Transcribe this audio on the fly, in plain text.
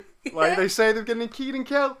Like they say they're getting a Keaton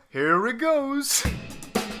Kell. Here it goes.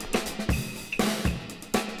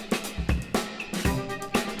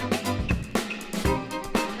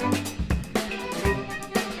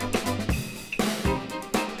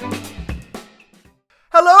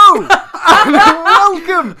 Hello and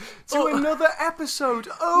welcome to another episode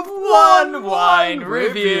of One Wine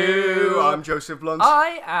Review. I'm Joseph Blunt.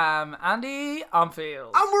 I am Andy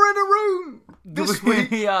Armfield. And we're in a room this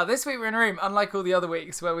week. This week we're in a room, unlike all the other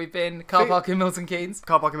weeks where we've been car park in Milton Keynes.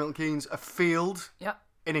 Car park in Milton Keynes, a field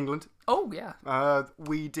in England. Oh, yeah.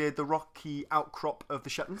 We did the Rocky outcrop of the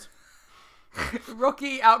Shetlands.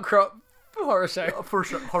 Rocky outcrop horror show.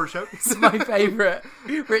 Horror show. It's my favourite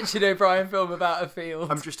Richard O'Brien film about a field.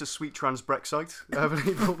 I'm just a sweet trans Brexite. I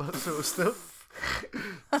believe all that sort of stuff.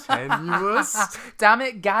 Tenuous. Damn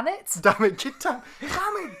it, Gannet. Damn it,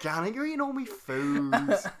 Gannet, you're eating all my food.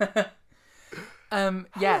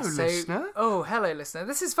 Hello, listener. Oh, hello, listener.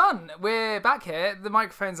 This is fun. We're back here. The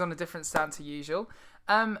microphone's on a different stand to usual.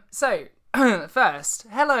 First,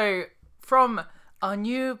 hello from our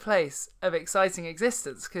new place of exciting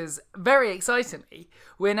existence, because very excitingly,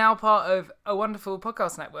 we're now part of a wonderful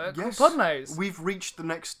podcast network called Podnose. We've reached the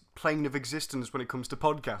next plane of existence when it comes to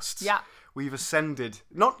podcasts. Yeah. We've ascended.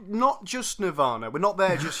 Not just Nirvana. We're not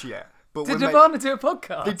there just yet. But Did Nirvana do a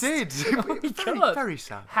podcast? They did. Oh my God. Very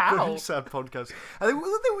sad. How? Very sad podcast.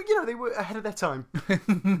 And they were ahead of their time.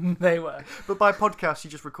 They were. But by podcast, you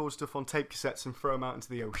just record stuff on tape cassettes and throw them out into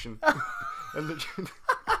the ocean. And literally...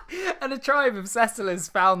 And a tribe of settlers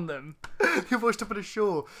found them. They washed up at a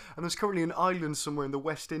shore, and there's currently an island somewhere in the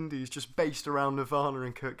West Indies just based around Nirvana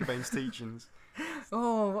and Kurt Cobain's teachings.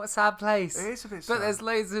 Oh, what a sad place. It is a bit sad. But there's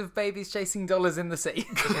loads of babies chasing dollars in the sea.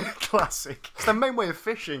 Classic. It's their main way of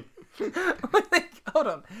fishing. Hold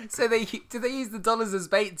on. So do they use the dollars as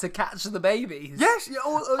bait to catch the babies? Yes,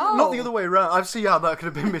 not the other way around. I see how that could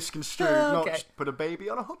have been misconstrued. Not just put a baby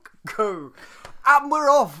on a hook. Go. And we're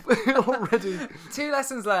off already. 2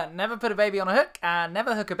 lessons learned. Never put a baby on a hook and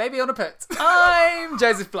never hook a baby on a put. I'm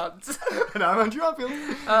Joseph Blunt. And I'm Andrew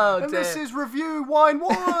Arfield. Oh, and dear. This is Review Wine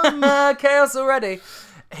 1. Chaos already.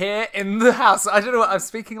 Here in the house. I don't know what, I'm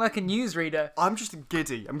speaking like a newsreader. I'm just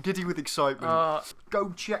giddy. I'm giddy with excitement.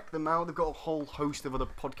 Go check them out. They've got a whole host of other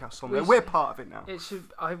podcasts on there. We're part of it now.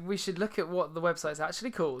 We should look at what the website's actually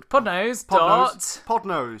called. Podnose.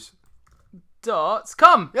 Podnose.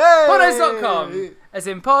 .com. Yay! Podnose.com. As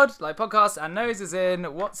in pod, like podcast, and nose as in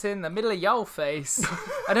what's in the middle of your face.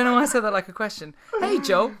 I don't know why I said that like a question. Hey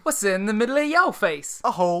Joel, what's in the middle of your face?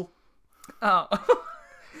 A hole. Oh.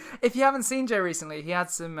 If you haven't seen Joe recently, he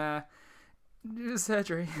had some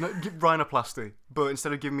surgery. No, rhinoplasty. But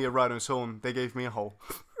instead of giving me a rhino's horn, they gave me a hole.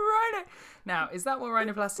 Rhino. Now, is that what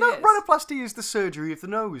rhinoplasty No, is? rhinoplasty is the surgery of the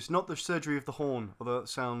nose, not the surgery of the horn. Although that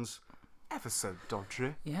sounds ever so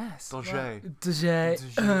dodgy. Yes. Dodgy. I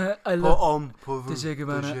love Dodgy.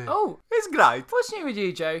 Gabbana. Oh, it's great. what's new with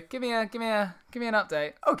you, Joe? Give me an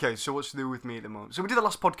update. Okay, so what's new with me at the moment? So we did the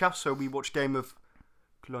last podcast, so we watched Game of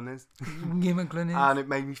Thrones. And it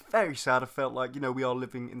made me very sad. I felt like, we are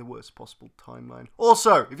living in the worst possible timeline.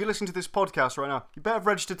 Also, if you're listening to this podcast right now, you better have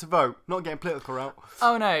registered to vote. Not getting political out.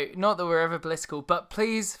 Oh no, not that we're ever political, but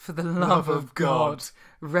please, for the love of God,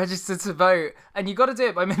 register to vote. And you got to do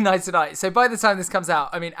it by midnight tonight. So by the time this comes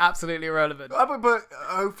out, absolutely irrelevant. But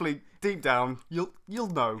hopefully, deep down, you'll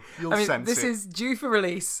know. You'll sense this it. is due for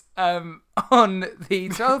release on the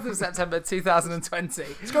 12th of September 2020.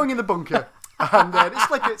 It's going in the bunker. And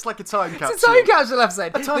it's like a time capsule. It's a time capsule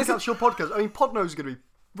episode. A time capsule podcast. Podnose is going to be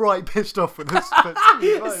right pissed off with us. But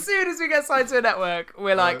as soon as we get signed to a network,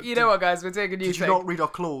 we're like, you know what, guys, we're doing a new thing. Did you not read our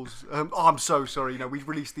clause? I'm so sorry. We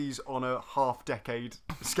release these on a half-decade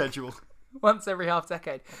schedule. Once every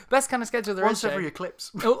half-decade. Best kind of schedule there is. Once every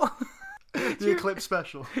eclipse. Oh. The eclipse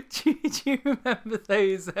special. Do you remember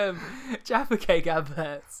those Jaffa Cake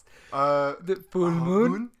adverts? The full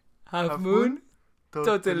moon, half moon.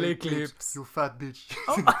 Total eclipse. You fat bitch.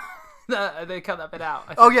 Oh. They cut that bit out.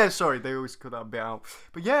 Oh yeah, sorry, they always cut that bit out.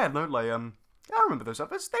 But yeah, I remember those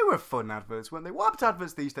adverts. They were fun adverts, weren't they? What happened to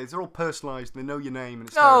adverts these days? They're all personalised and they know your name and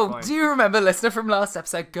it's terrifying. Do you remember, listener from last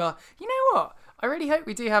episode? God, you know what? I really hope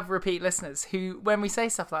we do have repeat listeners who, when we say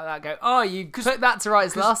stuff like that, go, "Oh, you put that to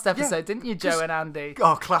rights last episode, didn't you, Joe and Andy?"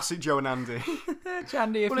 Oh, classic Joe and Andy.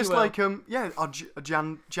 Jandy, if well, it's you will. like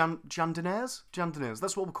Jandinaires. Jandinaires.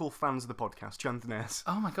 That's what we call fans of the podcast. Jandinaires.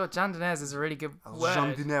 Oh my God, Jandinaires is a really good word.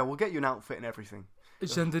 Jandinaire. We'll get you an outfit and everything.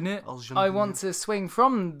 Chandelier. I want to swing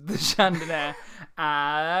from the chandelier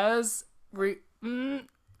as Lady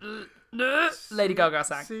Gaga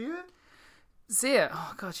sang. See it? See it?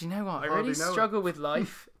 Oh God, you know what? I really struggle with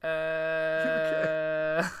life.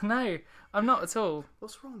 No, I'm not at all.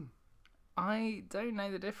 What's wrong? I don't know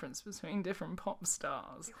the difference between different pop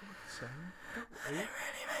stars. It really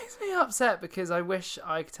makes me upset because I wish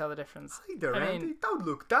I could tell the difference. Hey there, Andy. Don't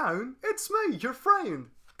look down. It's me, your friend.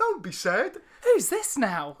 Don't be sad. Who's this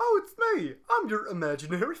now? Oh, it's me. I'm your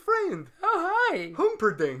imaginary friend. Oh, hi.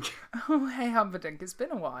 Humperdinck. Oh, hey, Humperdinck. It's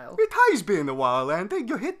been a while. It has been a while, Andy.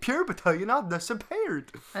 You hit puberty and I've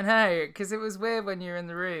disappeared. I know, because it was weird when you were in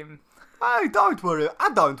the room. Hey, don't worry. I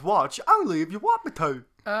don't watch. Only if you want me to.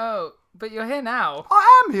 Oh, but you're here now.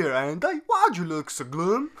 I am here, Andy. Why'd you look so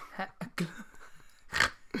gloom?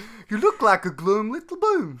 You look like a gloom little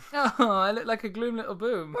boom. Oh, I look like a gloom little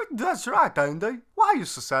boom. That's right, Andy. Why are you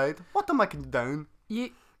so sad? What am I making you down?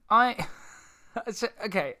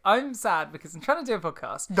 Okay, I'm sad because I'm trying to do a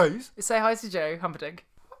podcast. Days? Say hi to Joe, Humperdinck.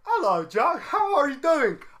 Hello, Joe. How are you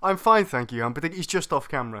doing? I'm fine, thank you, Humperdinck. He's just off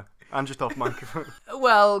camera. I'm just off microphone.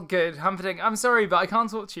 Well, good, Humperdinck. I'm sorry, but I can't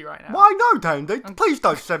talk to you right now. Why no, Andy? Please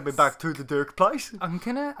don't send me back to the dark place. I'm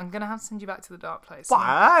gonna have to send you back to the dark place.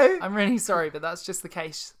 Why? I'm really sorry, but that's just the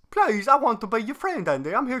case. Please, I want to be your friend,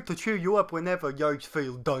 Andy. I'm here to cheer you up whenever you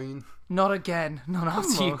feel down. Not again. Not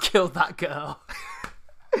after you killed that girl.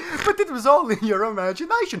 But it was all in your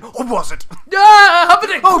imagination. Or was it?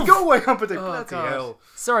 Humperdinck! Oh, go away, Humperdinck. Oh, Bloody God. hell.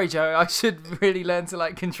 Sorry, Joe. I should really learn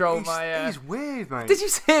to control my... He's weird, mate. Did you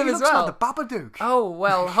see him he as looks well? like the Babadook. Oh,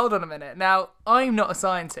 well, hold on a minute. Now, I'm not a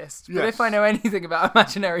scientist, but Yes. if I know anything about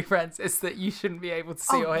imaginary friends, it's that you shouldn't be able to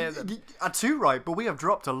see or hear them. Too right, but we have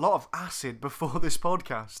dropped a lot of acid before this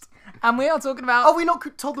podcast. And we are talking about Oh, we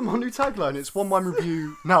not told them our new tagline? It's one wine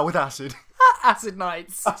review now with acid. acid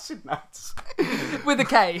nights Acid nuts. with a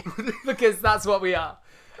K, because that's what we are.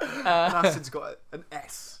 Acid's got an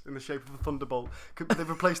S in the shape of a thunderbolt. They've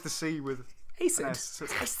replaced the C with an Acid. S. So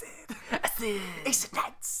it's acid. Acid. Acid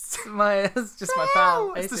nuts. That's just my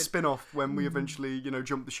pal. It's the Acid. spin-off when we eventually,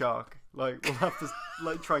 jump the shark. We'll have to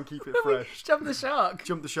try and keep it fresh. Jump the shark.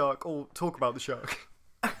 Jump the shark or talk about the shark.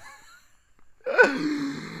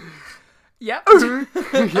 Yep.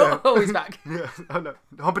 Yeah. Oh, he's back. Yeah. Oh no.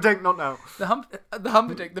 Humperdinck, not now. The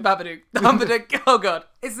Humperdinck, the Babadook, the Humperdinck. Oh god,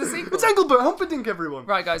 it's the sequel. It's Engelbert Humperdinck, everyone.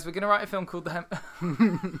 Right, guys, we're gonna write a film called The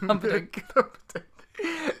Humperdinck,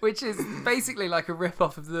 which is basically like a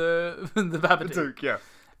rip-off of the Babadook, Duke, yeah.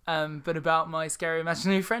 but about my scary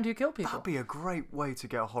imaginary friend who killed people. That'd be a great way to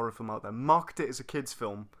get a horror film out there. Market it as a kids'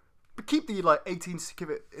 film, but keep the 18 stick of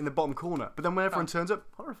it in the bottom corner. But then when everyone turns up,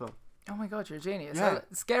 horror film. Oh my god, you're a genius. Yeah.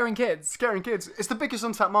 Scaring kids. Scaring kids. It's the biggest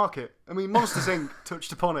untapped market. I mean, Monsters Inc.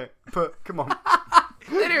 touched upon it, but come on.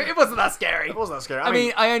 Anyway, it wasn't that scary. It wasn't that scary. I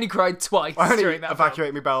mean, I only cried twice I only during that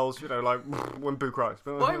evacuate my bowels, when Boo cries.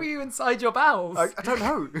 film. Why were you inside your bowels? I don't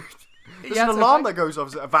know. There's had an to alarm that goes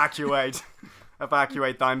off. Evacuate.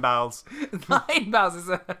 Evacuate thine bowels. 9 bowels is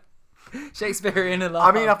a Shakespearean alarm.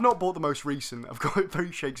 I mean, I've not bought the most recent. I've got a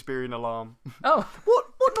very Shakespearean alarm. Oh. What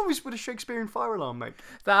noise would a Shakespearean fire alarm make?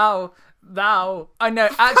 Thou. I know.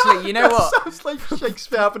 Actually, you know That what? sounds like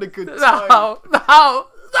Shakespeare having a good time. Thou.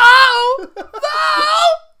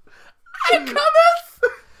 It cometh.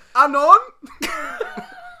 Anon.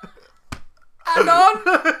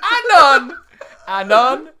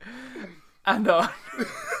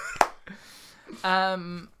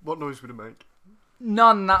 Anon. What noise would it make?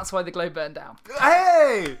 None. That's why the globe burned down.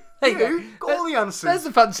 Hey! There you go. Got all the answers. There's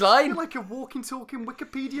the punchline. You're like a walking, talking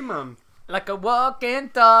Wikipedia man. Like a walking,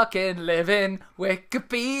 talking, living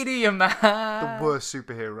Wikipedia man. The worst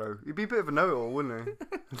superhero. He'd be a bit of a know-it-all, wouldn't he?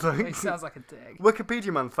 He sounds like a dick.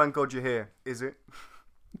 Wikipedia man, thank God you're here. Is it?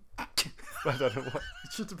 I don't know what.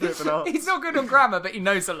 It's just a bit of an art. He's not good on grammar, but he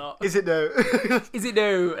knows a lot. Is it no? Is it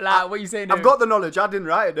no? Like, what are you saying? No? I've got the knowledge. I didn't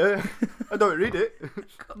write it. No. I don't read it.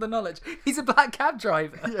 Got the knowledge. He's a black cab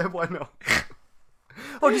driver. Yeah, why not?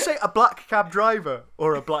 Oh, did you say a black cab driver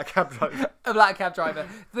or a black cab driver? A black cab driver.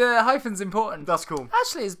 The hyphen's important. That's cool.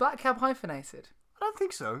 Actually, is black cab hyphenated? I don't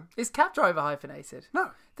think so. Is cab driver hyphenated?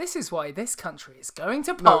 No. This is why this country is going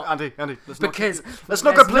to No, pot. Andy, let's not Because let's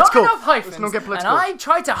not go there's political. Not enough hyphens, Let's not get political. And I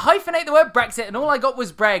tried to hyphenate the word Brexit, and all I got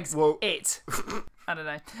was Bregs. Whoa. It. I don't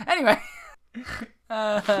know. Anyway,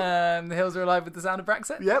 the hills are alive with the sound of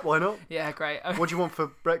Brexit. Yeah, why not? Yeah, great. What do you want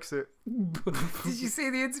for Brexit? Did you see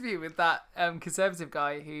the interview with that Conservative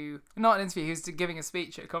guy not an interview, he was giving a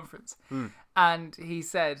speech at a conference, and he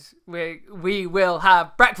said, we will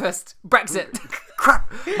have breakfast, Brexit.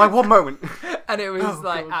 Crap! My one moment. And it was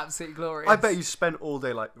God. absolutely glorious. I bet you spent all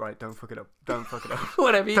day right, don't fuck it up. Don't fuck it up.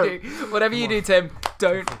 Whatever you do, Tim,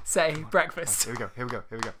 don't say breakfast. Here we go.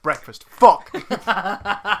 Breakfast. Fuck!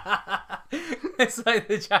 It's like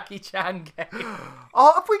the Jackie Chan game.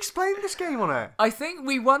 Oh, have we explained this game on air? I think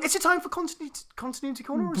we won. Is it time for continuity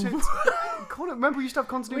corner or is it corner? Remember we used to have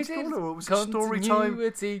continuity corner, or was it story time?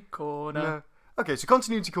 Continuity corner. No. Okay, so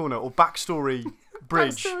continuity corner or backstory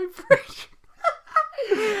bridge. Backstory bridge.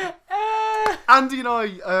 Andy and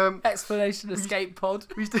I. Explanation escape pod.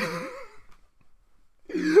 We used to.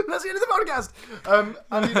 That's the end of the podcast.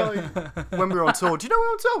 Andy and I, when we were on tour, do you know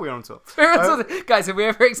we were on tour? We were on tour. Guys, have we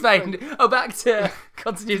ever explained? Back to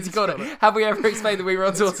continuity corner. Have we ever explained that we were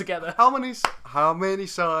on tour together? How many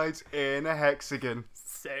sides in a hexagon?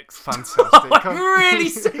 6. Fantastic.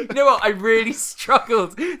 You know what? I really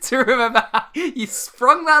struggled to remember how you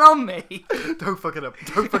sprung that on me. Don't fuck it up.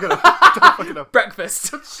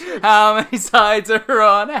 Breakfast. How many sides are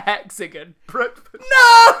on a hexagon? Breakfast.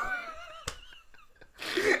 No!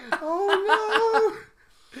 Oh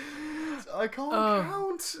no! I can't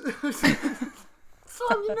count. So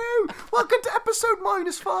you know. Welcome to episode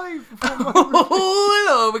 -5.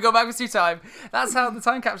 Oh, we got backwards through time. That's how the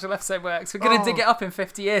time capsule episode works. We're going to dig it up in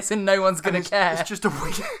 50 years and no one's going to care. It's just a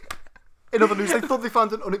week. In other news, they thought they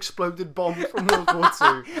found an unexploded bomb from World War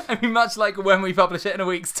II. I mean, much like when we publish it in a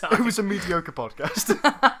week's time. It was a mediocre podcast.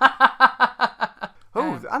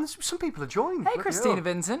 And some people are joined. Hey, Christina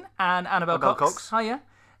Vinton and Annabelle Cox. Hiya.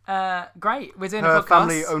 Great. We're doing a podcast. Her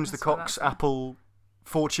family owns the Cox Apple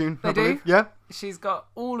fortune. They do? Yeah. She's got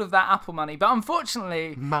all of that Apple money, but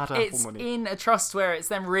unfortunately, it's in a trust where it's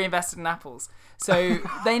then reinvested in apples. So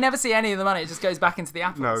they never see any of the money; it just goes back into the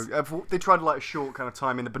apples. No, they tried like a short kind of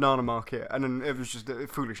time in the banana market, and then it was just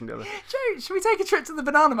foolish and other. Joe, should we take a trip to the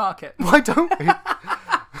banana market? Why don't we?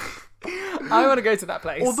 I want to go to that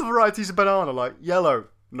place. All the varieties of banana, like yellow,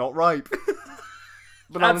 not ripe.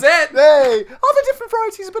 Bananas. That's it. Hey, are there different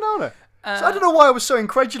varieties of banana? So I don't know why I was so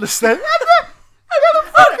incredulous then. I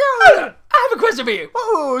have a question for you.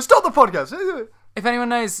 Oh, stop the podcast. If anyone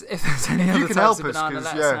knows if there's any other types of banana,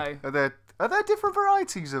 let us know. Are there different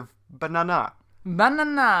varieties of banana?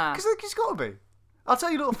 Banana. Because there's got to be. I'll tell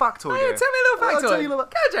you a little factoid. Tell me a little factoid. Tell you a little...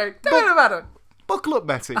 Go, Joe. Tell me a little about it. Buckle up,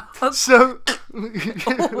 Betty. So...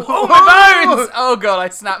 oh, my bones! Oh, God, I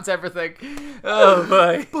snapped everything. Oh,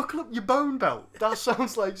 boy. Buckle up your bone belt. That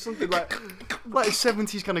sounds like something like a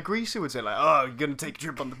 70s kind of greaser would say, like, oh, you're going to take a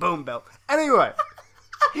trip on the bone belt. Anyway.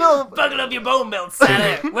 No. Buckle up your bone belt,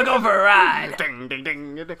 Sally. We're going for a ride. Ding, ding,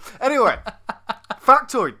 ding, ding. Anyway.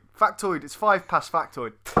 Factoid. It's 5 past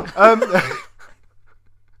factoid.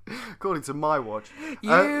 According to my watch.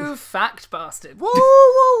 You fact bastard.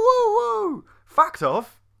 Whoa. Fact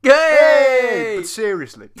off. Yay! But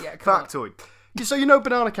seriously. Yeah, factoid. So you know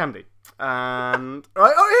banana candy. And...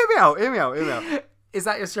 Right, hear me out. Is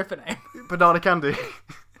that your stripper name? Banana candy.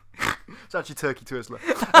 It's actually Turkey Twizzler.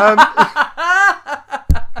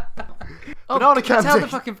 Banana candy. Tell the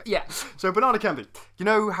fucking... Yeah. So banana candy. You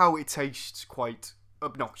know how it tastes quite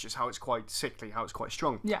obnoxious, how it's quite sickly, how it's quite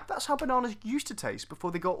strong? Yeah. That's how bananas used to taste before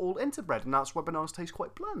they got all interbred, and that's why bananas taste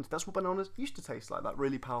quite bland. That's what bananas used to taste like, that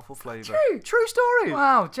really powerful flavour. True story.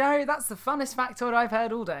 Wow, Joe, that's the funnest factoid I've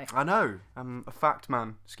heard all day. I know. I'm a fact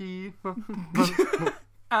man. Ski.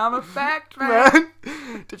 I'm a fact man.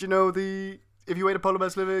 Did you know if you ate a polar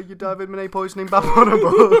bear's liver, you die of vitamin A poisoning? Now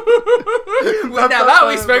that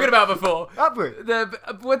we've spoken about before. Have we?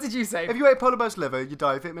 What did you say? If you ate polar bear's liver, you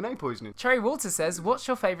die of vitamin A poisoning. Cherry Water says, what's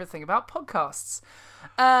your favourite thing about podcasts?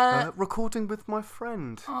 Recording with my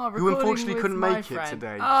friend, who unfortunately couldn't make it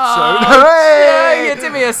today. You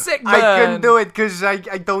did me a sick burn. I couldn't do it because I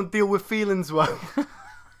don't deal with feelings well.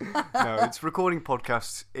 No, it's recording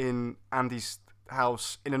podcasts in Andy's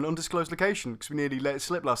house in an undisclosed location because we nearly let it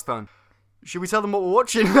slip last time. Should we tell them what we're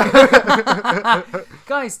watching?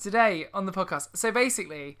 Guys, today on the podcast. So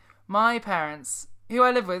basically, my parents, who I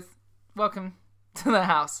live with, welcome to the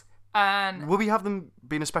house. And will we have them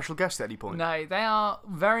being a special guest at any point? No, they are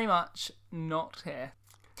very much not here.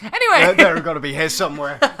 Anyway! They're going to be here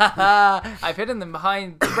somewhere. I've hidden them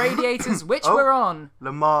behind the radiators, which we're on.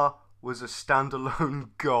 Lamar was a standalone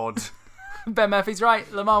god. Ben Murphy's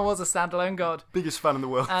right. Lamar was a standalone god. Biggest fan in the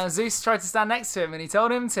world. Zeus tried to stand next to him and he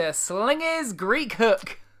told him to sling his Greek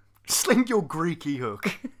hook. Sling your Greeky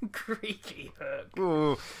hook. Greeky hook.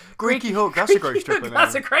 Oh, Greeky hook. That's a great stripper name.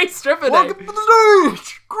 That's a great stripper name. Welcome to the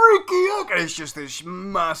stage, Greeky hook. And it's just this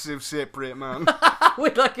massive Cypriot man.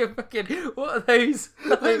 With like a fucking, what are those?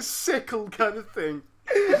 This sickle kind of thing.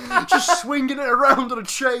 Just swinging it around on a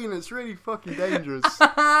chain. It's really fucking dangerous.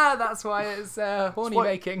 That's why it's horny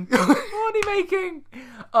making. Horny making.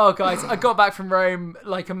 Oh, guys, I got back from Rome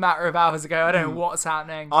like a matter of hours ago. I don't know what's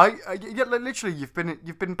happening. Literally, you've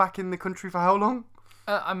been back in the country for how long?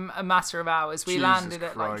 a matter of hours. We Jesus landed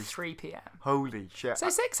at like Christ. 3 p.m. Holy shit. So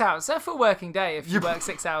 6 hours. So a full working day if you work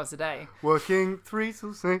 6 hours a day. Working 3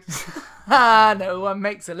 till 6. No one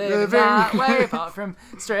makes a living that way apart from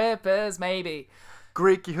strippers, maybe.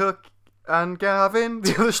 Greeky Hook and Gavin,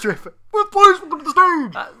 the other stripper. Please welcome to the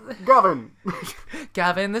stage. Gavin.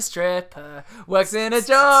 Gavin the stripper works in a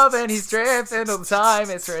job and he's stripping all the time.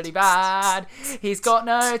 It's really bad. He's got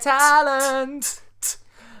no talent.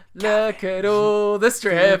 Look at all the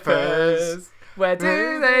strippers. Where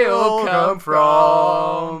do they all come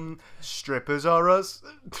from? Strippers are us.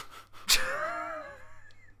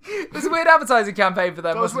 It was a weird advertising campaign for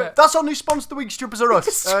them, wasn't it? That's our new sponsor of the week, Strippers Are Us.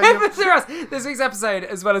 Strippers Are Us. This week's episode,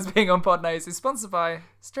 as well as being on Podnose, is sponsored by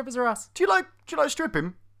Strippers Are Us. Do you like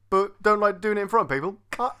stripping, but don't like doing it in front of people?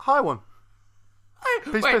 Hire one.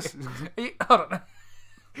 Piss. Hold on.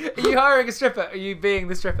 Are you hiring a stripper? Are you being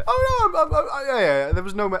the stripper? Oh no, yeah. There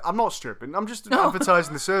was no. I'm not stripping. I'm just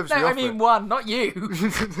advertising the service. No, I mean one, not you.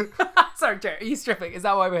 Sorry, Joe. Are you stripping? Is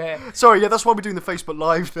that why we're here? Sorry, yeah, that's why we're doing the Facebook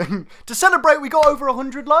Live thing. To celebrate, we got over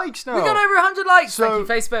 100 likes now. We got over 100 likes. Thank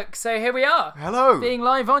you, Facebook. So here we are. Hello. Being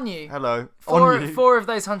live on you. Hello. Four of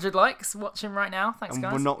those 100 likes watching right now. Thanks,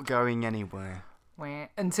 guys. We're not going anywhere.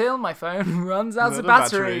 Until my phone runs out of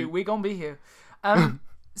battery, we gonna be here.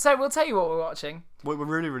 So we'll tell you what we're watching. We're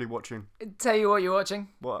really, really watching. Tell you what you're watching.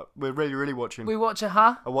 What? We're really, really watching. We watch a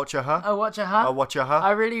huh? I watch a huh? I watch a huh? I watch a huh?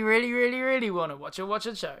 I really, really, really, really want to watch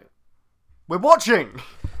a show. We're watching!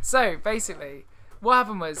 So, basically, what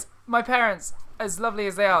happened was, my parents, as lovely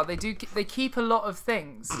as they are, they keep a lot of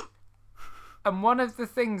things. And one of the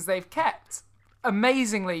things they've kept,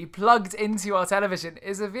 amazingly plugged into our television,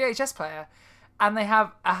 is a VHS player. And they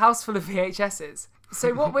have a house full of VHSs.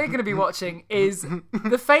 So what we're going to be watching is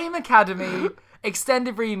the Fame Academy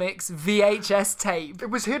Extended Remix VHS tape. It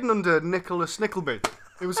was hidden under Nicholas Nickleby.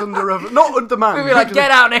 It was under not under man. We were like,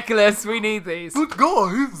 get out, Nicholas. We need these. But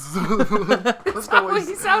guys, that's not what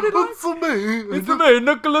he sounded like. It's for me. It's for me,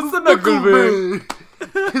 Nicholas the Nickleby.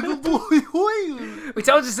 We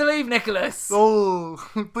told you to leave, Nicholas. Oh,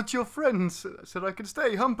 but your friends said I could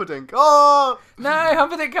stay. Humperdinck. Oh no,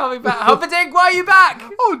 Humperdinck can't be back. Humperdinck, why are you back?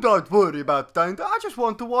 Oh, don't worry about that. I just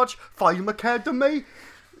want to watch Fame Academy,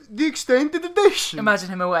 the extended edition. Imagine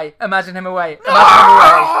him away.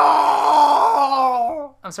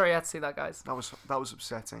 I'm sorry you had to see that, guys. That was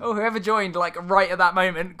upsetting. Oh, whoever joined, like, right at that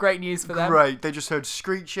moment, great news for them. Great. They just heard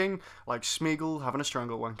screeching, like Smeagol having a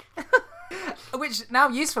strangle wank. Which, now,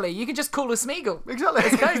 usefully, you can just call a Smeagol. Exactly.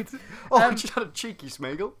 It's code. I just had a cheeky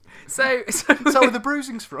Smeagol. So That's where the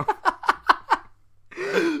bruising's from.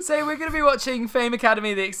 So we're going to be watching Fame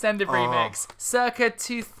Academy, the extended remix, circa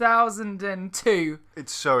 2002.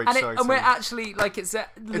 It's so exciting. And we're actually, like, it's a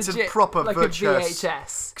legit, it's a proper like VHS. a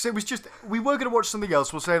VHS. Because it was just, we were going to watch something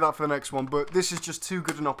else, we'll save that for the next one, but this is just too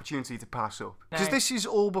good an opportunity to pass up. Because this is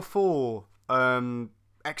all before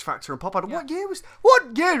X Factor and Pop Idol. Yeah.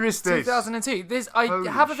 What year is this? 2002. I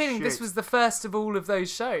have a feeling this was the first of all of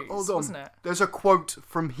those shows, wasn't it? There's a quote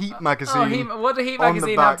from Heat magazine. What did Heat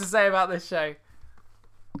magazine have to say about this show?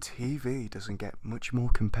 TV doesn't get much more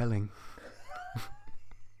compelling.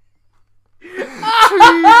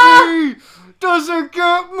 TV doesn't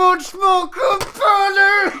get much more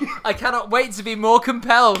compelling. I cannot wait to be more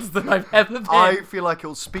compelled than I've ever been. I feel like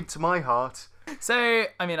it'll speak to my heart. So,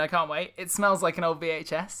 I mean, I can't wait. It smells like an old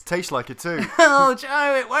VHS. Tastes like it too. Oh,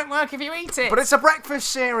 Joe, it won't work if you eat it. But it's a breakfast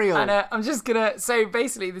cereal. And I'm just gonna... So,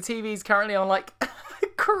 basically, the TV's currently on, like,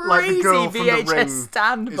 crazy like the girl from VHS the Ring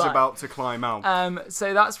standby. is about to climb out.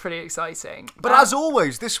 So that's pretty exciting. But as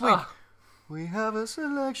always, this week, we have a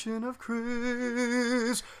selection of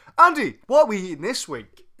Chris. Andy, what are we eating this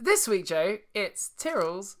week? This week, Joe, it's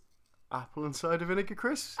Tyrrell's apple and cider vinegar,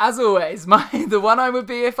 Chris. As always, the one I would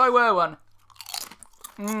be if I were one.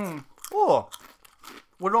 Oh,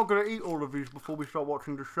 we're not going to eat all of these before we start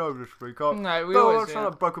watching the show this week. No, we always do.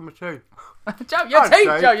 I've broken my teeth. Joe, your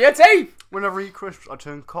teeth, Joe, your teeth! Whenever I eat crisps, I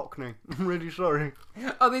turn Cockney. I'm really sorry.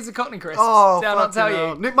 Oh, these are Cockney crisps. Oh, did I not tell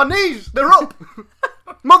you? My knees, they're up!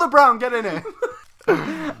 Mother Brown, get in here.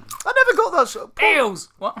 I never got that song. Eels!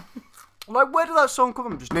 What? Like, where did that song come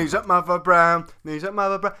from? Just knees up, Mother Brown, knees up,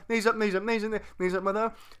 Mother Brown, knees up, knees up, knees up, knees up,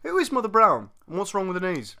 Mother. Who is Mother Brown? And what's wrong with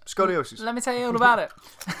the knees? Scoliosis. Let me tell you all about it.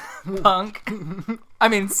 Punk. I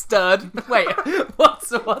mean, stud. Wait, what's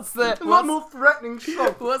the... A lot more threatening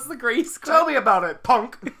song. What's the grease quote? Tell me about it,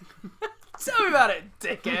 punk. Tell me about it,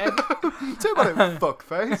 dickhead. Tell me about it,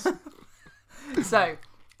 fuckface. So,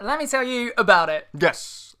 let me tell you about it.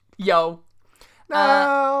 Yes. Yo.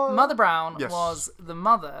 No. Mother Brown was the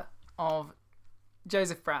mother of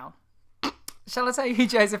Joseph Brown. Shall I tell you who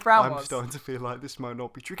Joseph Brown was? I'm starting to feel like this might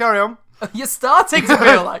not be true. Carry on. You're starting to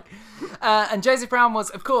feel like. And Joseph Brown was,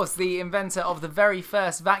 of course, the inventor of the very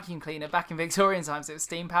first vacuum cleaner back in Victorian times. It was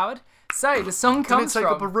steam powered. So the song comes from... Did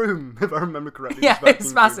it take up a room, if I remember correctly? Yeah,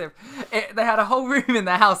 it's massive. They had a whole room in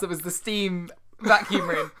their house that was the steam vacuum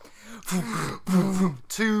room.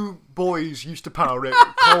 2 boys used to power it.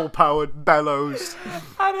 Coal-powered bellows.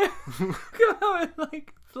 And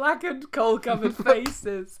like blackened, coal-covered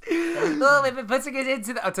faces. Oh, we've been putting it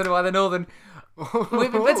into the... I don't know why they're northern.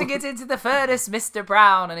 We've been putting it into the furnace, Mr.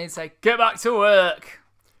 Brown. And he'd say, get back to work.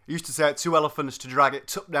 He used to say 2 elephants to drag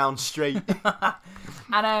it up down street.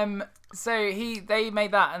 And so they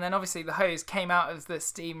made that, and then obviously the hose came out of the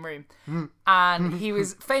steam room, and he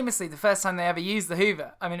was famously the first time they ever used the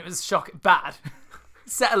Hoover. I mean, it was bad.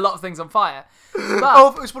 Set a lot of things on fire.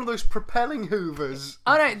 But, it's one of those propelling Hoovers.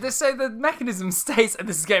 Oh no! So the mechanism stays, and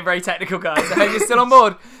this is getting very technical, guys. I hope you're still on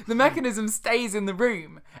board. The mechanism stays in the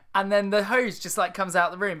room, and then the hose just like comes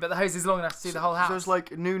out the room, but the hose is long enough to do the whole house. So it's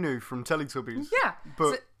like Nunu from Teletubbies. Yeah,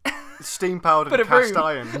 but steam powered and cast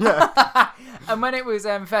iron. Yeah. And when it was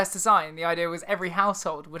first designed, the idea was every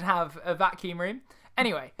household would have a vacuum room.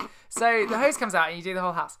 Anyway, so the hose comes out and you do the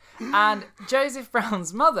whole house. And Joseph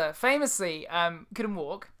Brown's mother famously couldn't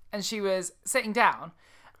walk, and she was sitting down,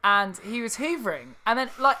 and he was hoovering, and then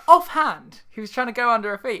like offhand, he was trying to go under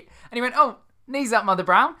her feet, and he went, "Oh, knees up, Mother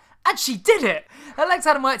Brown." And she did it. Her legs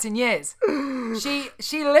hadn't worked in years.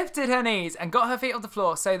 She lifted her knees and got her feet off the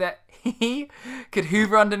floor so that he could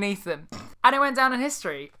hoover underneath them. And it went down in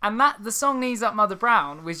history. And the song Knees Up Mother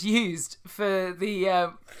Brown was used for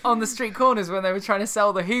the on the street corners when they were trying to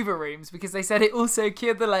sell the Hoover rooms, because they said it also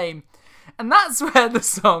cured the lame. And that's where the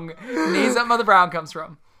song Knees Up Mother Brown comes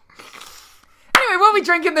from. Anyway, what are we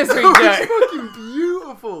drinking this week, Joe? It's fucking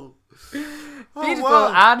beautiful. Beautiful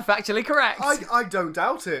and factually correct. I don't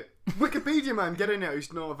doubt it. Wikipedia man, get in there.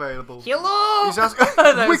 He's not available. Hello. He's asking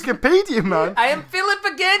Wikipedia man. I am Philip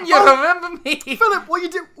again. You remember me? Philip, what you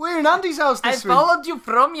do? We're in Andy's house this week. I followed you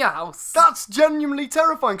from your house. That's genuinely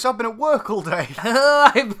terrifying because I've been at work all day.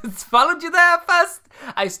 I followed you there first.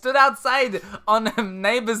 I stood outside on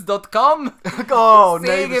neighbors.com. Oh,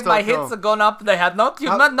 seeing if my hits had gone up. They had not.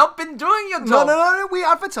 You've not been doing your job. No. We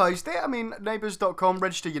advertised it. I mean, neighbors.com.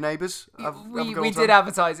 Register your neighbours. We did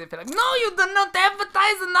advertise it, Philip. No, you did not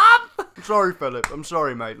advertise enough. I'm sorry, Philip. I'm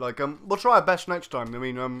sorry, mate. Like, we'll try our best next time. I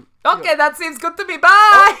mean, okay, that seems good to me.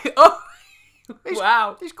 Bye.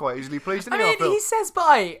 Wow. He's quite easily pleased. I mean, he says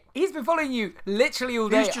bye. He's been following you literally all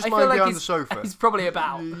day. He's just lying behind the sofa. He's probably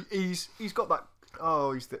about. He's got that.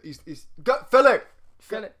 Oh, he's go, Philip.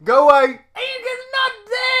 Philip, go away. He's not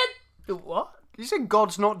dead. What? You said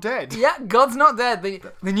God's not dead. Yeah, God's not dead.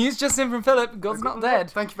 The news just in from Philip. God's not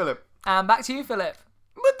dead. Thank you, Philip. And back to you, Philip.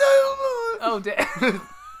 Oh dear.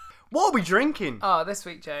 What are we drinking? Oh, this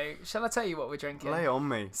week, Joe. Shall I tell you what we're drinking? Lay on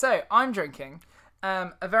me. So I'm drinking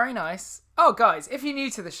a very nice. Oh, guys, if you're new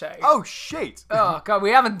to the show. Oh shit. Oh god,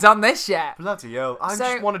 we haven't done this yet. Bloody hell! I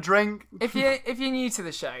just want to drink. If you're new to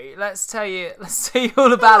the show, let's tell you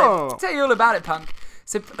all about it. Tell you all about it, punk.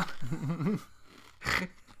 So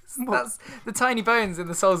that's the tiny bones in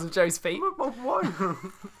the soles of Joe's feet. One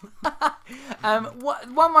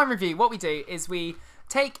wine review. What we do is we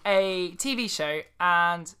take a TV show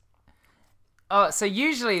and. So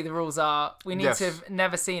usually the rules are we need to have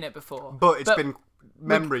never seen it before. But it's been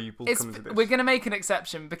memory will come into this. We're going to make an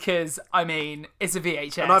exception because, I mean, it's a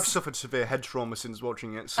VHS. And I've suffered severe head trauma since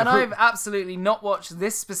watching it. So. And I've absolutely not watched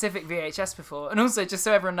this specific VHS before. And also, just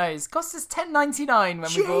so everyone knows, it cost us $10.99 when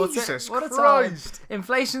we bought it. Jesus what a Christ. time.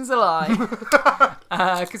 Inflation's a lie.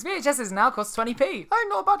 Because VHSs now cost 20p. Hey,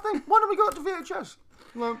 not a bad thing. Why don't we go up to VHS?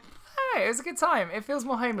 No. Hey, it was a good time. It feels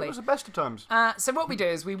more homely. It was the best of times. So what we do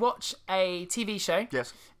is we watch a TV show.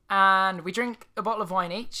 Yes. And we drink a bottle of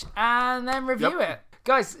wine each and then review it.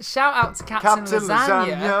 Guys, shout out to Captain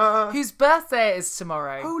Lasagna, whose birthday is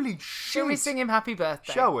tomorrow. Holy shit. Shall we sing him happy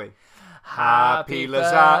birthday? Shall we? Happy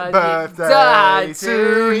lasagna birthday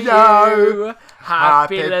to you.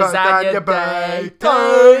 Happy lasagna day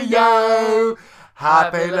to you.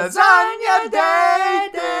 Happy lasagna day,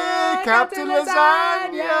 dear Captain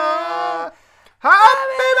Lasagna.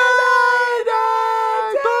 Happy birthday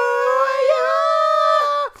to you.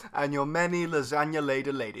 And your many lasagna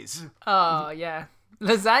ladies. Oh, yeah.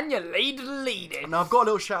 Lasagna lady. Now, I've got a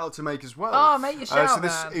little shout out to make as well. Oh, make your shout out. So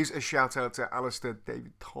this is a shout out to Alistair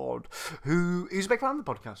David Todd, who is a big fan of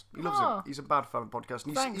the podcast. He loves it. He's a bad fan of the podcast.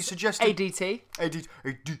 And he suggested... ADT.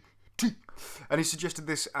 And he suggested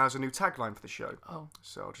this as a new tagline for the show. Oh.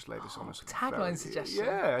 So I'll just lay this on us. Tagline suggestion.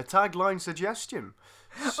 Yeah, a tagline suggestion.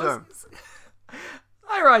 So...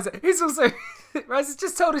 Hi, Riser. Who's also... Rose has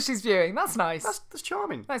just told us she's viewing. That's nice. That's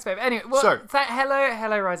charming. Nice, babe. Anyway, well,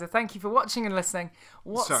 hello, Rosa. Thank you for watching and listening.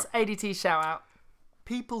 What's ADT shout out?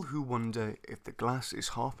 People who wonder if the glass is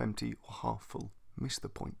half empty or half full miss the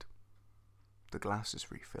point. The glass is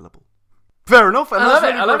refillable. Fair enough. And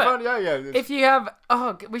I love it. Yeah. If you have...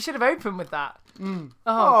 Oh, we should have opened with that. Mm.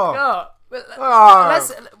 God.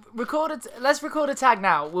 Let's record a tag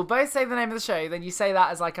now. We'll both say the name of the show, then you say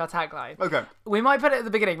that as like our tagline. Okay. We might put it at the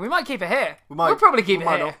beginning. We might keep it here. We'll probably keep it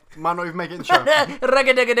here. Might not even make it in the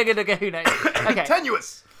show. Who knows? Okay.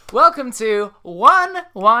 Tenuous. Welcome to One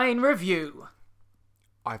Wine Review.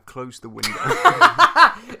 I've closed the window.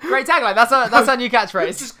 Great tagline. That's our new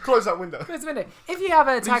catchphrase. Just close that window. Close the window. If you have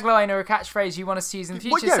a tagline or a catchphrase you want us to use in the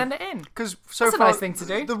future, send it in. Because that's a nice thing to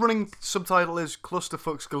do. The running subtitle is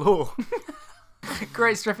Clusterfucks Galore.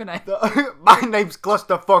 Great stripping name. My name's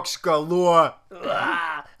Clusterfucks Galore.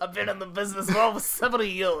 I've been in the business for over 70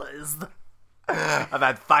 years. I've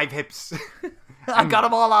had 5 hips. I got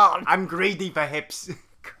them all on. I'm greedy for hips.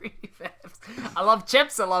 I love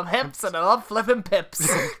chips, I love hips, and I love flipping pips.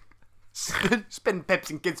 Spin pips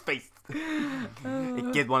in kids' face.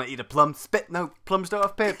 A kid want to eat a plum? Spit? No, plums don't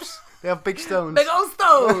have pips. They have big stones. Big old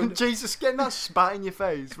stone. Jesus, getting that spat in your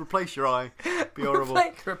face. Replace your eye. Be horrible.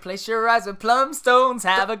 Replace your eyes with plum stones.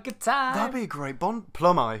 Have a good time. That'd be a great Bond.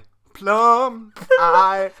 Plum eye. Plum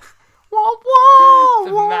eye. Whoa, whoa,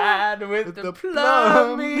 the man with the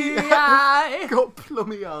plummy eye. Got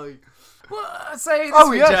plummy eye. Well, so this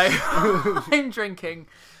week, Joe, I'm drinking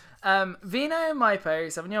Vino Maipo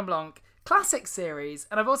Sauvignon Blanc classic series,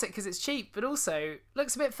 and I bought it because it's cheap, but also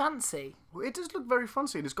looks a bit fancy. Well, it does look very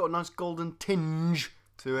fancy, and it's got a nice golden tinge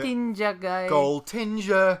to it. Tinge, guy. Gold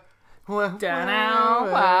tinger. Wow.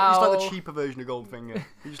 Wow. It's like the cheaper version of Goldfinger.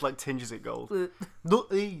 He just like tinges it gold.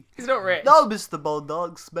 He's not rich. No, Mr. Bond, I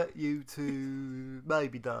expect you to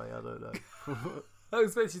maybe die. I don't know. I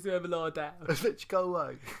expect you to have a lie down. I expect you to go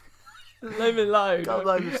away. Leave me alone. Go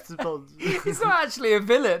away, Mr. Bond. He's not actually a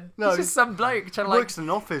villain. No, he's just some bloke trying to works in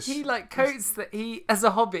an office. He coats that he, as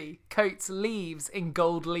a hobby, coats leaves in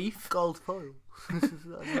gold leaf. Gold foil.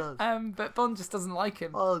 But Bond just doesn't like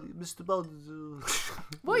him. Oh, Mr. Bond.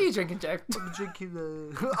 What are you drinking, Joe?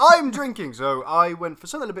 I'm drinking. So I went for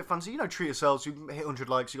something a bit fancy. You know, treat yourselves. You hit 100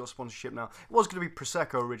 likes. You got sponsorship now. It was going to be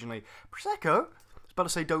Prosecco originally. Prosecco? I was about to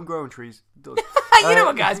say don't grow on trees. It does. You know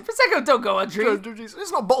what, guys? Prosecco don't go on trees.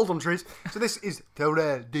 It's not bottled on trees. So this is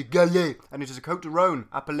Terroir de Gaillet, and it is a Côte de Rhône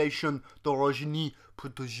appellation d'origine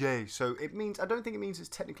protégée. So it means, I don't think it means it's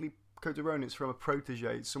technically Côte de Rhône. It's from a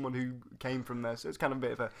protégé. It's someone who came from there. So it's kind of a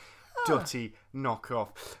bit of a dirty knockoff.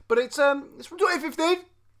 But it's from 2015.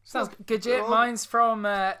 Sounds good. Mine's from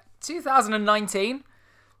 2019.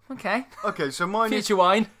 Okay, so mine Future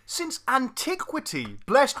wine. Since antiquity,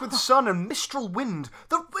 blessed with sun and mistral wind.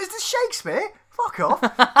 Is this Shakespeare? Fuck off.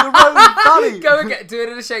 The Rhone Valley. Go again. Do it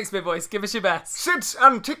in a Shakespeare voice. Give us your best. Since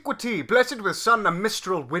antiquity, blessed with sun and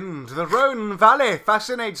mistral wind, the Rhone Valley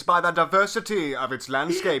fascinates by the diversity of its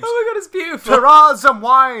landscapes. Oh my god, it's beautiful. Terroirs and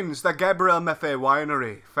wines, the Gabriel Meffe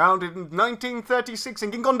Winery, founded in 1936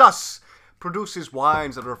 in Gingondas, produces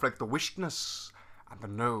wines that reflect the wishedness and the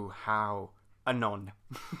know-how. Anon.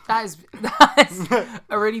 That is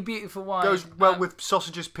a really beautiful wine. Goes well with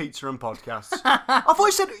sausages, pizza, and podcasts. I thought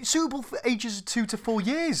you said suitable for ages 2 to 4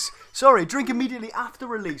 years. Sorry, drink immediately after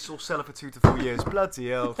release or sell it for 2 to 4 years. Bloody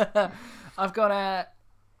hell. I've got a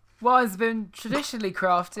wine's been traditionally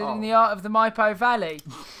crafted in the art of the Maipo Valley.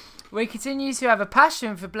 We continue to have a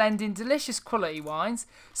passion for blending delicious quality wines,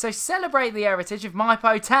 so celebrate the heritage of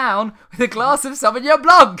Maipo Town with a glass of Sauvignon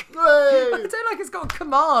Blanc. Hey! I don't like it's got a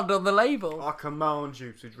command on the label. I command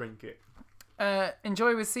you to drink it.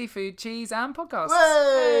 Enjoy with seafood, cheese, and podcasts.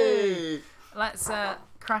 Hey! Let's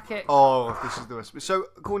crack it. Oh, this is the recipe. So,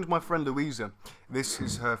 according to my friend Louisa, this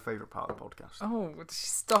is her favourite part of the podcast. Oh,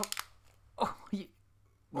 stop. Oh,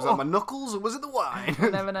 was that my knuckles or was it the wine? I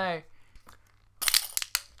never know.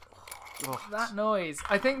 Oh. That noise.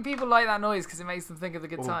 I think people like that noise because it makes them think of the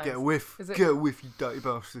good times. Get a whiff. Get a whiff, you dirty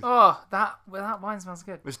bastard. Oh, that wine smells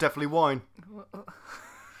good. It's definitely wine.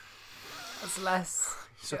 That's less.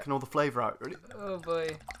 Sucking all the flavour out. Ready? Oh boy.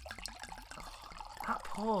 Oh, that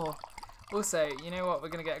pour. Also, you know what? We're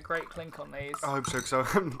going to get a great clink on these. I hope so, because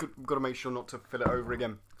I've got to make sure not to fill it over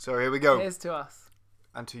again. So here we go. Here's to us.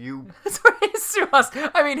 And to you. Sorry, here's to us.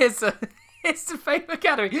 I mean, here's to... It's the Fame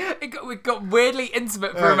Academy. We got weirdly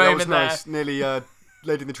intimate for a moment there. That was nice. Nearly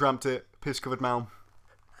Lady in the Tramp to piss-covered Malm.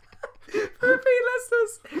 Repeat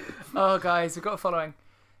listeners. Oh, guys, we've got a following.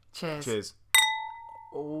 Cheers. Cheers.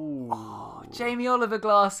 Oh. Jamie Oliver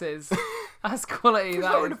glasses. That's quality. It's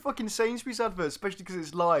like in a fucking Sainsbury's advert, especially because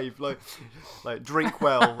it's live. Like drink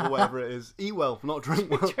well or whatever it is. Eat well, not drink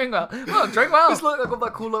well. Drink well. Well, drink well. It's like I've got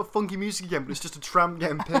that cool little funky music again, but it's just a tramp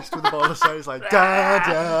getting pissed with a bottle of soda. It's like da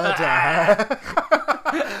da da.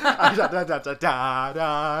 da, da, da, da,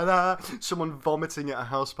 da, da. Someone vomiting at a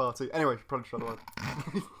house party. Anyway, probably try the word.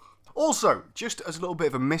 Also, just as a little bit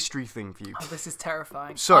of a mystery thing for you. Oh, this is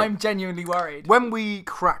terrifying. So, I'm genuinely worried. When we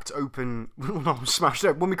cracked open...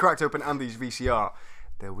 When we cracked open Andy's VCR,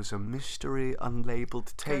 there was a mystery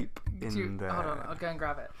unlabelled tape in there. Hold on, I'll go and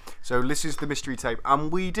grab it. So this is the mystery tape. And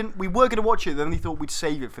we were going to watch it, then we thought we'd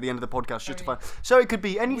save it for the end of the podcast just to find... So it could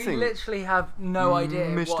be anything. We literally have no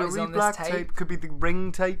idea what is on black this tape. Could be the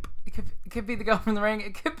Ring tape. It could be the Girl from the Ring.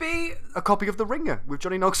 It could be... A copy of The Ringer with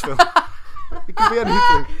Johnny Knoxville. It could be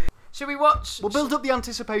anything. Should we watch? We'll build up the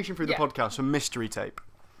anticipation through the podcast for mystery tape.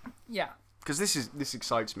 Yeah. Because this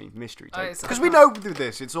excites me, mystery Oh, tape. Because we know through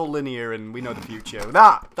this, it's all linear and we know the future.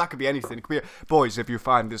 That could be anything. It could be, boys, if you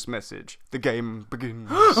find this message, the game begins.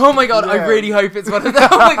 Oh my god, yeah. I really hope it's one of them.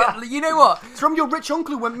 Oh my god, you know what? It's from your rich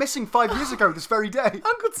uncle who went missing 5 years ago this very day.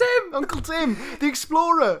 Uncle Tim, the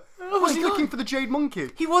explorer. Was he looking for the jade monkey?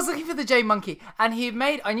 He was looking for the jade monkey, and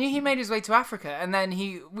I knew he made his way to Africa, and then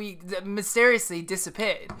we mysteriously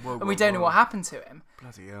disappeared, and we don't know what happened to him.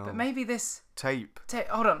 Bloody hell! But maybe this tape.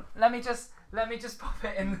 Hold on, let me just pop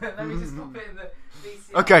it in. Let me just pop it in the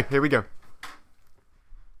VCR. Okay, here we go.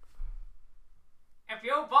 If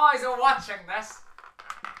you boys are watching this,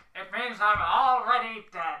 it means I'm already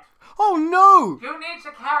dead. Oh no! You need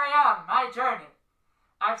to carry on my journey.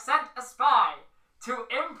 I've sent a spy to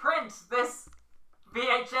imprint this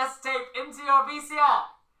VHS tape into your VCR.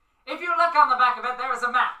 If you look on the back of it, there is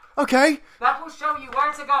a map. Okay. That will show you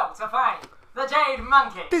where to go to find the jade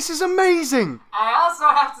monkey. This is amazing. I also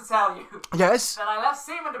have to tell you. Yes? That I left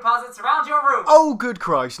semen deposits around your room. Oh, good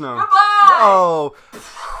Christ, no. Goodbye! Oh.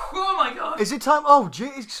 Oh my god. Is it time? Oh,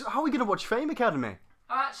 jeez. How are we going to watch Fame Academy?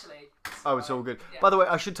 Oh, actually. Oh, it's all good. Yeah. By the way,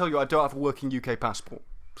 I should tell you, I don't have a working UK passport.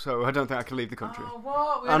 So I don't think I can leave the country. Oh,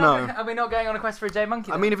 what? I know. Are we not going on a quest for a jade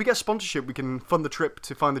monkey then? I mean, if we get sponsorship, we can fund the trip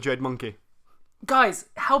to find the jade monkey. Guys,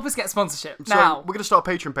 help us get sponsorship So now. we're going to start a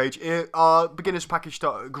Patreon page. Our beginner's package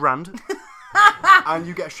start at £1,000. And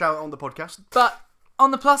you get a shout out on the podcast. But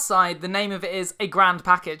on the plus side, the name of it is a grand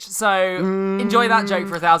package. So enjoy that joke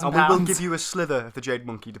for £1,000. And we will give you a slither of the jade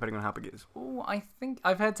monkey, depending on how big it is. Oh, I think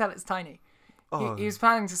I've heard tell it's tiny. Oh. He was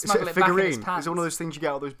planning to Is smuggle it a it back in his figurine? pants. Is it one of those things you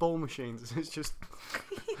get out of those ball machines? It's just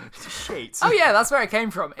shit. Oh yeah, that's where it came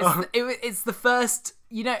from. It's the first,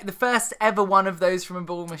 the first ever one of those from a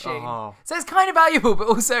ball machine. Oh. So it's kind of valuable, but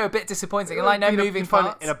also a bit disappointing. And like no moving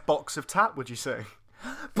parts. In a box of tat, would you say?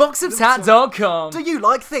 Boxoftat.com. Do you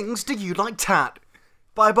like things? Do you like tat?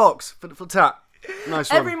 Buy a box for tat. Nice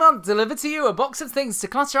one. Every month, deliver to you a box of things to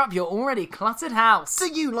clutter up your already cluttered house. Do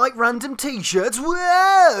you like random t-shirts?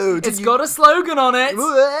 Whoa! It's got a slogan on it.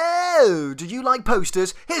 Whoa! Do you like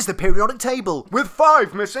posters? Here's the periodic table with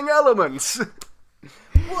 5 missing elements.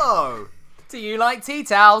 Whoa! Do you like tea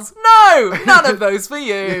towels? No! None of those for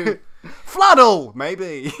you. Flannel,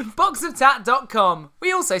 maybe. Boxoftat.com.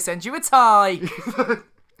 We also send you a tie.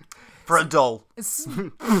 For a doll.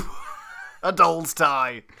 A doll's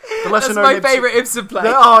tie. That's my favourite Ibsen play.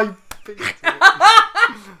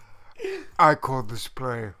 I call this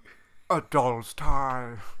play a doll's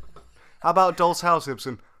tie. How about Doll's House,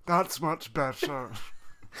 Ibsen? That's much better.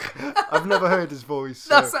 I've never heard his voice.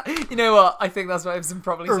 You know what? I think that's what Ibsen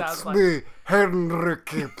probably sounds like. It's me,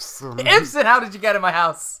 Henrik Ibsen. Ibsen, how did you get in my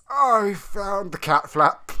house? I found the cat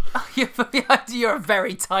flap. You're a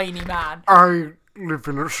very tiny man. I live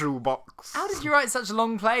in a shoebox. How did you write such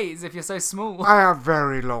long plays if you're so small? I have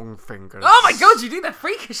very long fingers. Oh my god, you do that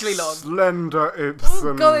freakishly long. Slender Ibsen.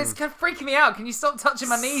 Oh god, it's kind of freaking me out. Can you stop touching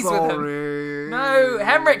my knees with them? No,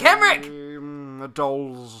 Henrik! A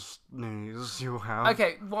doll's knees you have.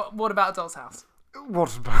 Okay, what about a doll's house?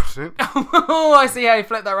 What about it? Oh, I see how you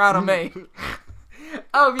flipped that around on me.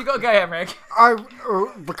 Oh, you got to go, Henrik.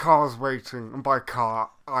 The car's waiting, and by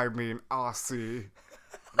car, I mean RC.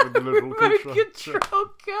 With the little control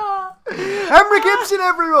car. Henrik Ibsen,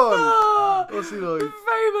 everyone! What's he like?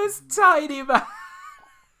 Famous tiny man.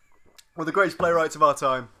 One of the greatest playwrights of our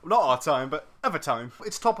time. Not our time, but of a time.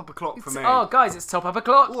 It's top up o'clock for me. Oh, guys, it's top up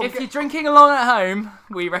o'clock. If you're drinking along at home,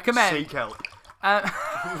 we recommend. Seek help. Shall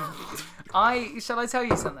I tell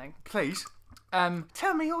you something? Please.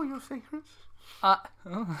 Tell me all your secrets.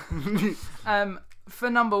 For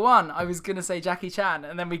number one, I was going to say Jackie Chan,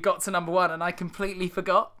 and then we got to number one, and I completely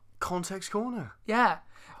forgot. Context Corner. Yeah.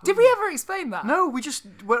 Did we ever explain that? No, we just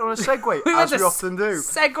went on a segue, as we often do.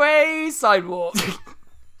 Segway sidewalk.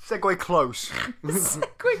 Segway close.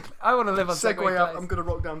 Segway. I want to live on Segway close. I'm going to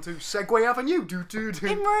rock down to Segway Avenue.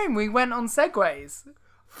 In Rome, we went on Segways.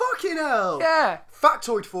 Fucking hell. Yeah.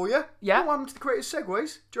 Factoid for you. Yeah. What happened to the greatest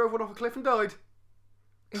Segways? Drove one off a cliff and died.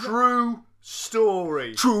 True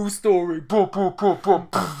story. True story.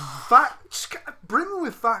 Facts. Brimming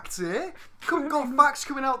with facts here. Got facts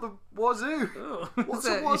coming out the wazoo. What's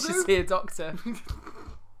a wazoo? You should see a doctor.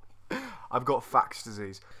 I've got fax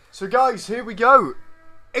disease. So guys, here we go.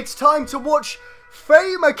 It's time to watch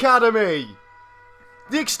Fame Academy.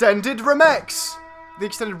 The extended remix. The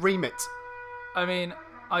extended remit. I mean,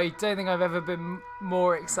 I don't think I've ever been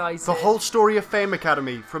more excited. The whole story of Fame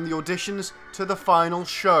Academy, from the auditions to the final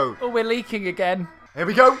show. Oh, we're leaking again. Here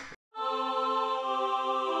we go.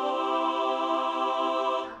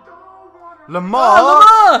 Lamar.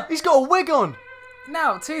 Oh, Lamar! He's got a wig on.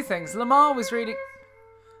 Now, two things. Lamar was reading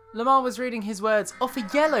his words off a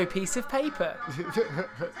yellow piece of paper.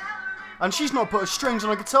 And she's not put her strings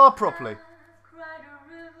on a guitar properly.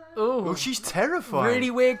 Ooh. Oh, she's terrifying.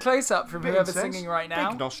 Really weird close-up from Bit whoever's intense. singing right now.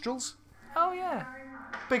 Big nostrils. Oh, yeah.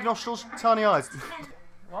 Big nostrils, tiny eyes.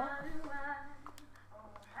 What?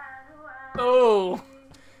 Oh.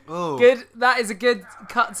 Oh. Good. That is a good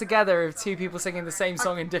cut together of two people singing the same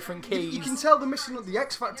song in different keys. You can tell they're missing the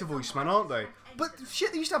X Factor voice, man, aren't they? But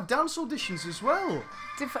shit, they used to have dance auditions as well.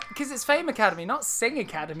 Because it's Fame Academy, not Sing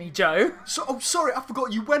Academy, Joe. So, sorry, I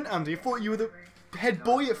forgot you went, Andy. I thought you were the head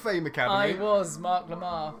boy at Fame Academy. I was Mark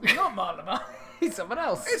Lamar. Not Mark Lamar. He's someone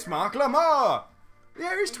else. It's Mark Lamar.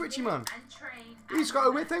 Yeah, he's Twitchy, man. He's got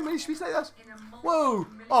a weird thing when he speaks like that. Whoa.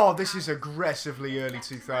 Oh, this is aggressively early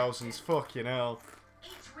 2000s. Fucking hell.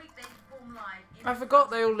 I forgot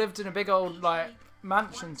they all lived in a big old,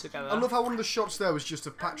 mansion together. I love how one of the shots there was just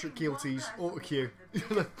of Patrick Keelty's autocue.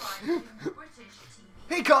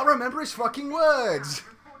 He can't remember his fucking words.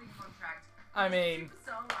 I mean,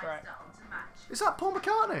 right. Is that Paul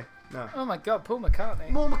McCartney? No. Oh my god, Paul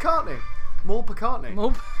McCartney. Paul McCartney. Paul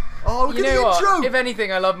McCartney. Oh, look you at know the what? intro. If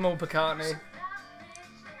anything, I love Paul McCartney.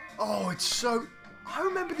 Oh, it's so... I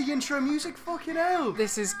remember the intro music, fucking hell.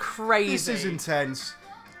 This is crazy. This is intense.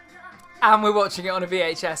 And we're watching it on a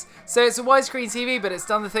VHS. So it's a widescreen TV, but it's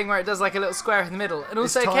done the thing where it does like a little square in the middle. And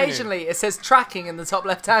also occasionally it says tracking in the top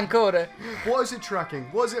left-hand corner. What is it tracking?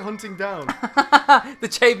 What is it hunting down? The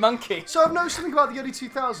Jade Monkey. So I've noticed something about the early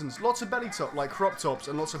 2000s. Lots of belly top, like crop tops,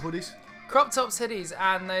 and lots of hoodies. Crop tops, hoodies,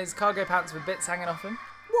 and those cargo pants with bits hanging off them.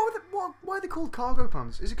 Why are they called cargo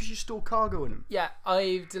pants? Is it because you store cargo in them? Yeah,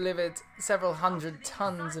 I've delivered several hundred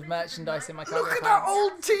tons of merchandise in my cargo Look at pants. that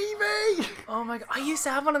old TV! Oh my god, I used to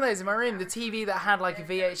have one of those in my room. The TV that had like a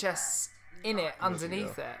VHS in it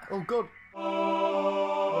underneath it. Oh god.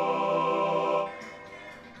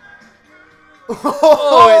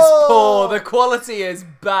 Oh, it's poor. The quality is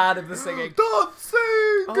bad of the singing. Don't sing!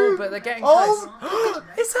 Oh, but they're getting close.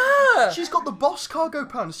 It's her! She's got the Boss cargo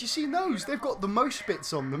pants. You seen those? They've got the most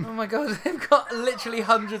bits on them. Oh my god, they've got literally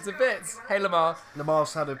hundreds of bits. Hey, Lamar.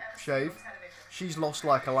 Lamar's had a shave. She's lost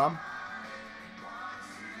like a lamb.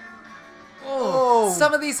 Oh,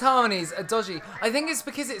 some of these harmonies are dodgy. I think it's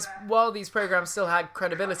because it's while these programs still had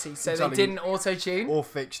credibility, so they didn't auto-tune. Or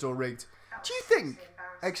fixed or rigged. Do you think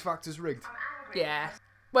X Factor's rigged? Yeah.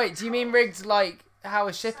 Wait, do you mean rigged like how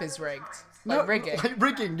a ship is rigged? Like rigging? Like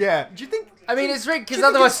rigging, yeah. Do you think... I mean, it's rigged because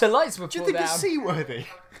otherwise the lights would fall down. Do you think it's seaworthy?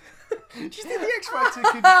 Do you think the X Factor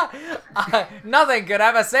could... Nothing could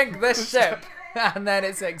ever sink this ship. And then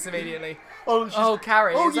it sinks immediately. Oh,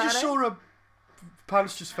 Carrie. Oh, is you that just it? saw her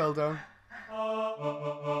pants just fell down.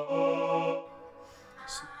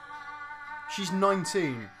 She's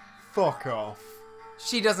 19. Fuck off.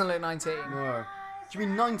 She doesn't look 19. No. Do you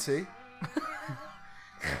mean 90?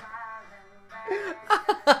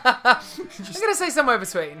 I'm going to say somewhere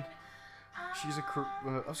between. She's a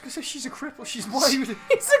I was going to say she's a cripple. She's why you...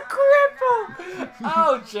 He's a cripple!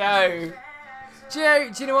 Oh, Joe. Joe,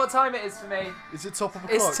 do you know what time it is for me? Is it top of a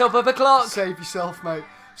clock? It's top of a clock. Save yourself, mate.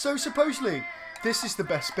 So, supposedly, this is the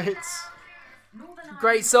best bits.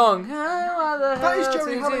 Great song. That is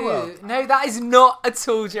Jerry Halliwell. No, that is not at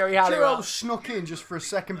all Jerry Halliwell. Jerry Halliwell snuck in just for a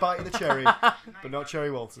second bite of the cherry, but not Cherry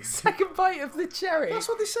Walters. Second bite of the cherry. That's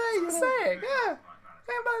what they say. What's that saying? Yeah.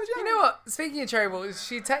 Second bite of the cherry. You know what? Speaking of Cherry Walters,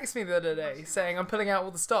 she texted me the other day saying I'm pulling out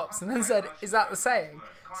all the stops, and then said, "Is that the saying?"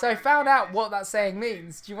 So I found out what that saying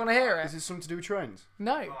means. Do you want to hear it? Is it something to do with trains?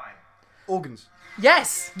 No. Organs.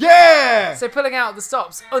 Yes! Yeah! So pulling out the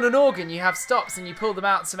stops. On an organ, you have stops and you pull them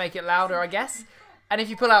out to make it louder, I guess. And if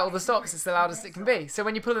you pull out all the stops, it's the loudest it can be. So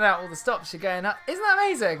when you're pulling out all the stops, you're going up. Isn't that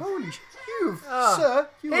amazing? Holy sir,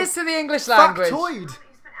 Here's to the English language. Factoid.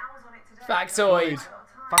 Factoid.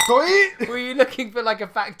 Factoid. Were you looking for like a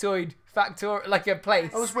factoid like a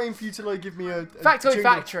place. I was waiting for you to give me a Factoid jingle.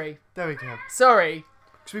 factory. There we go. Sorry.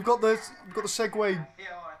 So we've got the Segway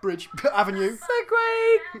Bridge Avenue.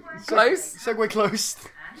 Segway close. Segway close.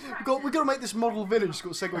 We've got to make this model village. It's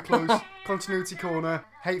got Segway close, Continuity Corner,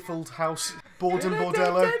 Hateful House, Borden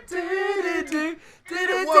Bordello.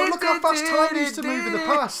 Whoa, look how fast time used to move in the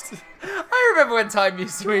past. I remember when time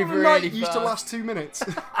used to move really Night fast. used to last 2 minutes.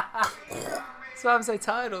 That's why I'm so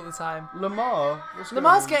tired all the time. Lamar?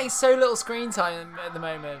 Lamar's getting so little screen time at the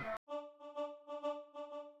moment.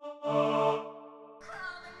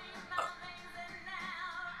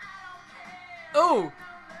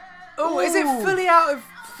 Oh, is it fully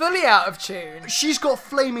out of tune? She's got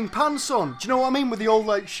flaming pants on. Do you know what I mean? With the old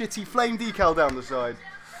shitty flame decal down the side.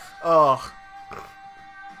 Oh,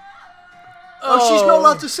 she's not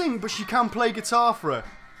allowed to sing, but she can play guitar for her.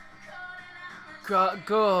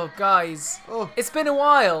 Go, guys. Oh. It's been a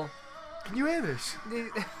while. Can you hear this?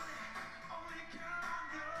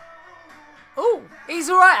 Oh, he's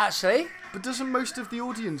alright actually. But doesn't most of the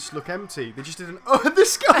audience look empty? They just didn't. Oh,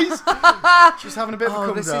 this guy's just having a bit of a come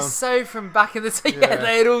down. This is so from back in the day. Yeah,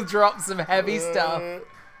 they had all dropped some heavy stuff.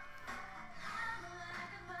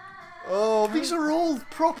 Oh, these are all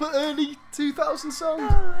proper early 2000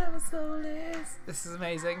 songs. This is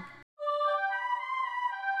amazing.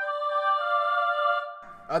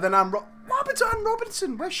 And then what happened to Anne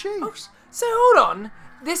Robinson? Where's she? Oh, so hold on.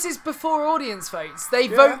 This is before audience votes. They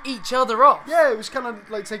vote each other off. Yeah, it was kind of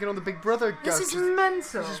like taking on the Big Brother. This is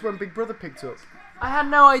mental. This is when Big Brother picked up. I had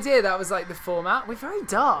no idea that was the format. We're very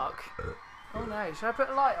dark. Oh no, should I put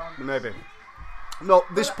a light on? Maybe. No,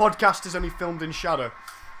 this podcast is only filmed in shadow.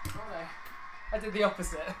 Oh no. I did the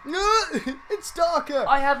opposite. No, it's darker.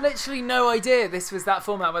 I had literally no idea this was that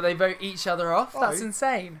format where they vote each other off. That's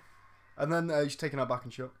insane. And then he's taking our back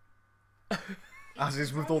and shot. As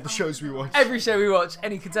is with all the shows we watch. Every show we watch,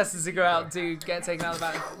 any contestants who go out do get taken out of the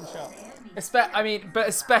back and shot. But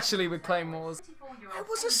especially with Clone Wars. It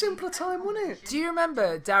was a simpler time, wasn't it? Do you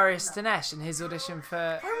remember Darius Dinesh and his audition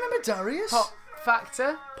for I remember Darius. Pop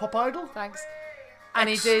Factor? Pop Idol? Thanks. And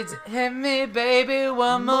he did Hit Me Baby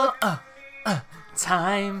One More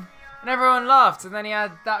Time. And everyone laughed. And then he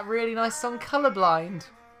had that really nice song, Colourblind.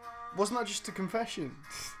 Wasn't that just a confession?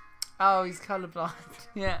 Oh, he's colourblind.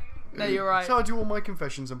 Yeah. No, you're right. So I do all my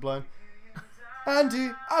confessions, I'm blind. Andy,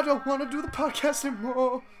 I don't want to do the podcast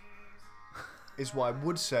anymore. Is what I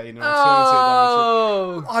would say in an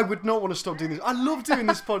alternative. I would not want to stop doing this. I love doing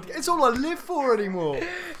this podcast. It's all I live for anymore.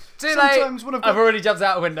 Sometimes when I've already jumped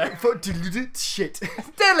out a window. Shit.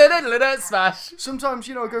 Smash. Sometimes,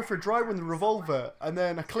 I go for a drive with the revolver and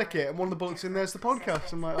then I click it and one of the bullets in there's the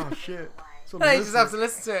podcast. I'm like, oh shit. No, you just have to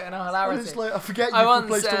listen to it and hilarity. It's I forget you've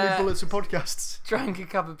replaced all the bullets of podcasts. Drank a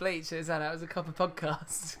cup of bleach and it was a cup of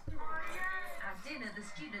podcast.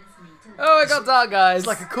 Oh, it got dark, guys. It's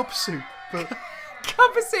like a cup of soup. But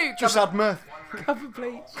cup of soup. Just add mirth. Cup of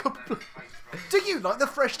bleach. Do you like the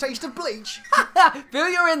fresh taste of bleach? Feel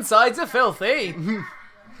your insides are filthy. And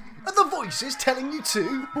the voices telling you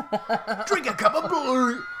to drink a cup of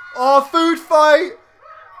blue. Oh, food fight.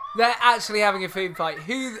 They're actually having a food fight.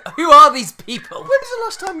 Who are these people? When was the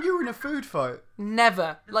last time you were in a food fight?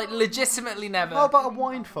 Never. Legitimately never. How about a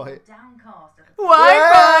wine fight?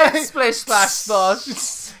 Wine fight! Splish, splash,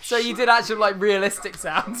 splosh. So you did actual, realistic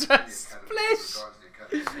sounds. Splish.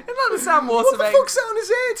 Isn't that the sound water makes? What the fuck sound is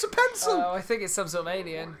it? It's a pencil. Oh, I think it's some sort of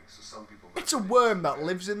alien. It's a worm that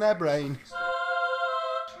lives in their brain.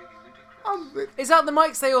 Is that the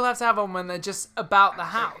mics they all have to have on when they're just about the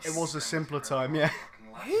house? It was a simpler time, yeah.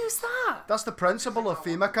 Who's that? That's the principal of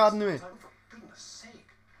Film Academy.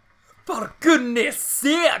 For goodness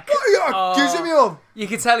sake! What are you accusing me of? You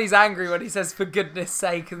can tell he's angry when he says "for goodness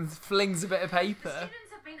sake" and flings a bit of paper.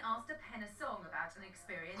 Students have been asked to pen a song about an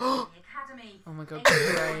experience in the academy. Oh my god,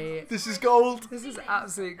 great! This is gold. This is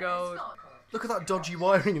absolute gold. Look at that dodgy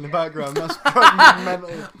wiring in the background. That's probably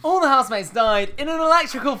mental. All the housemates died in an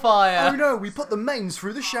electrical fire. Oh no, we put the mains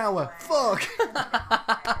through the shower. Fuck.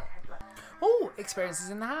 Oh, experiences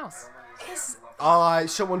in the house.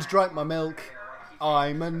 Someone's drank my milk.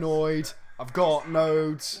 I'm annoyed. I've got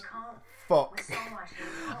nodes. Fuck.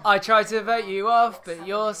 I tried to vote you off, but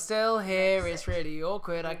you're still here. It's really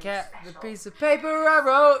awkward. I kept the piece of paper I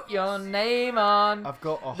wrote your name on. I've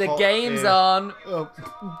got a The hot game's ear. on. Oh.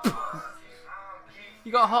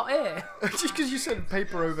 You got a hot ear? Just because you said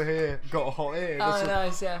paper over here, got a hot ear. Oh,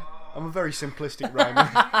 nice, yeah. I'm a very simplistic rhymer.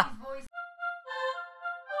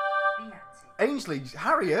 Ainsley,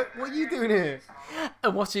 Harriet, what are you doing here?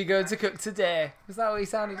 And what are you going to cook today? Was that what he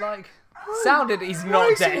sounded like? Sounded he's not Why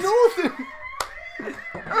is dead. he northern?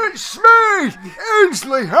 It's me,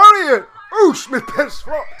 Ainsley Harriet. Oh, my best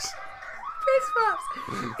fox. Fist bumps.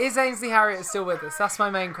 Is Ainsley Harriott still with us? That's my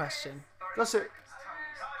main question. That's it.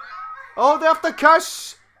 Oh, they have to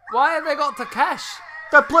kiss. Why have they got to kiss?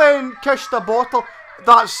 They're playing Kiss the Bottle. Is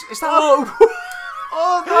that...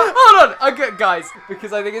 Hold on, okay, guys,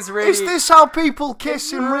 because I think it's really... Is this how people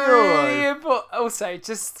kiss in real life? But also,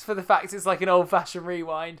 just for the fact it's like an old-fashioned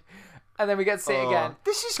rewind, and then we get to see it again.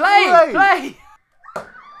 This is Play!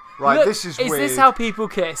 Right, Look, this is weird. Is this how people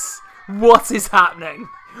kiss? What is happening?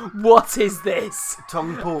 What is this?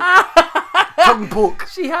 Tongue poke. Tongue poke.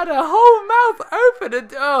 She had her whole mouth open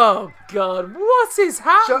and... Oh, God, what is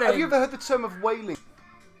happening? So, have you ever heard the term of wailing?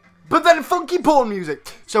 But then funky porn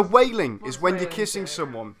music. So wailing is when you're kissing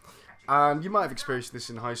someone, and you might have experienced this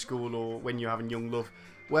in high school or when you're having young love,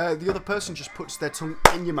 where the other person just puts their tongue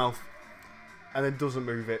in your mouth and then doesn't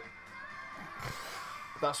move it.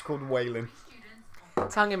 That's called wailing.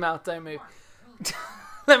 Tongue in mouth, don't move.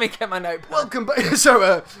 Let me get my notepad. Welcome back.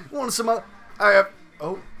 So, want some other... are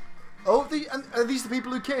these the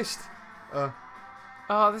people who kissed? Oh,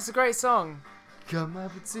 this is a great song. Come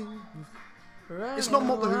have a tea. It's not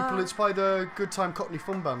Mott the Hoople, it's by the Good Time Cockney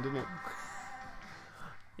Fun Band, isn't it?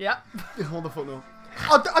 Yep. What the fuck no?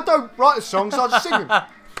 I don't write the songs, I just sing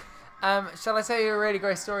them. Shall I tell you a really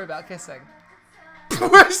great story about kissing?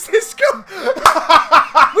 Where's this going?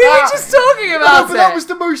 We were just talking about it. That was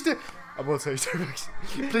the most... I will tell you stories.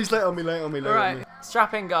 Please lay it on me. Alright,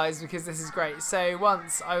 strap in, guys, because this is great. So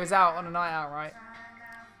once I was out on a night out, right?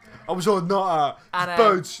 I was on not And,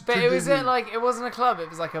 birds. but it was it wasn't a club, it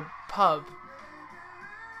was like a pub.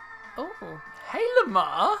 Oh, hey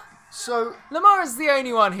Lamar. So Lamar is the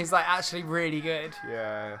only one who's like actually really good.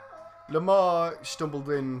 yeah, Lamar stumbled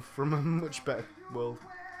in from a much better world.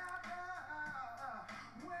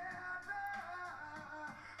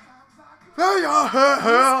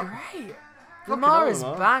 That's great. Lamar is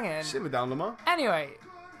banging. Sit me down, Lamar. Anyway,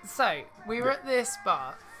 so we were at this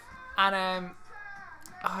bar, and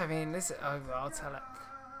I'll tell it.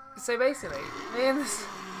 So basically, me and this.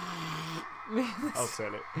 I'll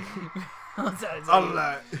tell it. I'll tell it. I'll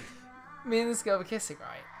let it. Me and this girl were kissing,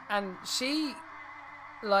 right? And she,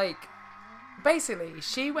 like, basically,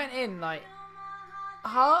 she went in, like,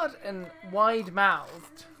 hard and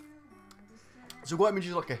wide-mouthed. So what means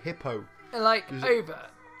she's like a hippo? Like, over.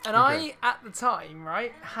 And Okay. I, at the time,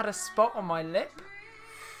 right, had a spot on my lip.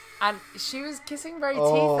 And she was kissing very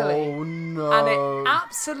teethily. Oh, no. And it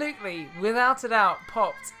absolutely, without a doubt,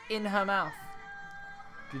 popped in her mouth.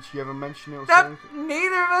 Did she ever mention it or Nope, something?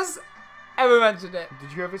 neither of us ever mentioned it.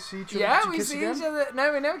 Did you ever see each other? Yeah, Did you we kiss see again? each other.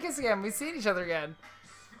 No, we never kiss again. We've seen each other again.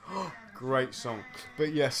 Great song.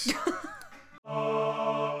 But yes.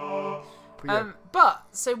 But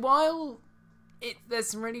so while there's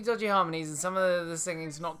some really dodgy harmonies and some of the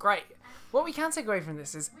singing's not great, what we can take away from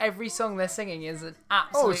this is every song they're singing is an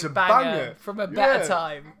absolute it's a banger, banger. from a better Yeah.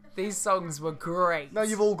 time. These songs were great. Now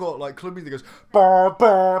you've all got like club music that goes ba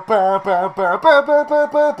ba ba ba ba ba ba ba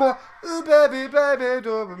ba ba ooh baby baby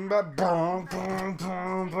do ba ba ba ba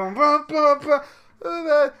ba ba ba ba ooh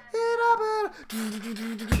baby.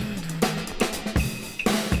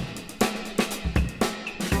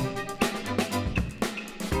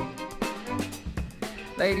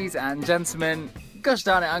 Ladies and gentlemen, gosh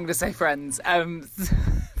darn it, I'm going to say friends.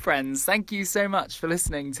 Friends, thank you so much for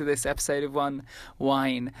listening to this episode of One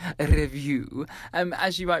Wine Review.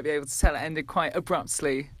 As you might be able to tell, it ended quite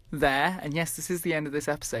abruptly there. And yes, this is the end of this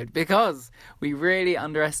episode because we really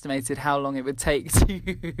underestimated how long it would take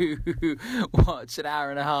to watch an hour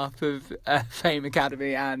and a half of Fame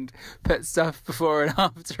Academy and put stuff before and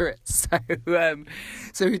after it. So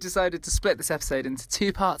we decided to split this episode into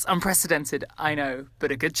two parts. Unprecedented, I know,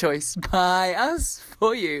 but a good choice by us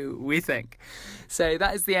for you, we think. So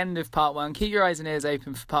that is the end of part one. Keep your eyes and ears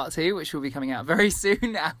open for part two, which will be coming out very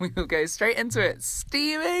soon, and we will go straight into it,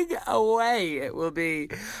 steaming away. It will be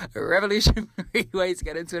a revolutionary way to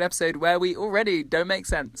get into an episode where we already don't make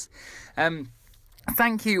sense.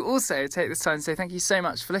 Thank you also, take this time to say thank you so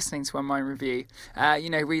much for listening to One Wine Review.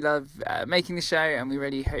 We love making the show and we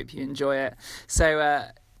really hope you enjoy it. So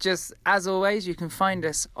just as always, you can find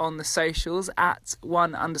us on the socials at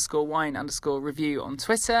one_wine_review on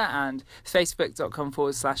Twitter and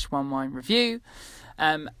facebook.com/onewinereview.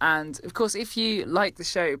 And of course, if you like the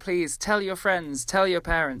show, please tell your friends, tell your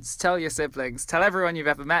parents, tell your siblings, tell everyone you've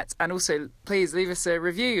ever met, and also please leave us a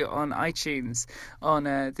review on iTunes, on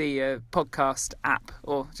the podcast app,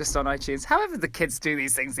 or just on iTunes, however the kids do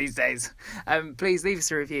these things these days. Please leave us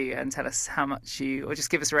a review and tell us how much or just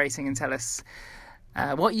give us a rating and tell us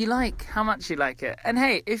what you like, how much you like it. And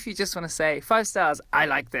hey, if you just want to say 5 stars, I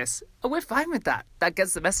like this, we're fine with that. That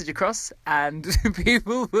gets the message across and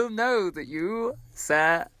people will know that you,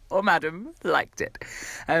 sir, or madam liked it.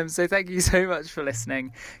 So thank you so much for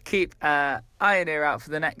listening. Keep eye and ear out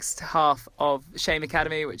for the next half of Shame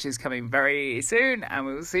Academy, which is coming very soon, and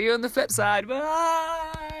we will see you on the flip side.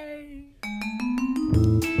 Bye!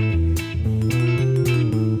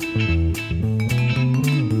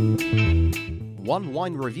 One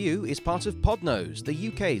Wine Review is part of Podnose, the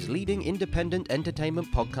UK's leading independent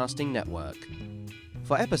entertainment podcasting network.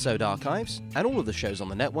 For episode archives and all of the shows on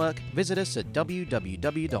the network, visit us at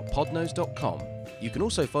www.podnose.com. You can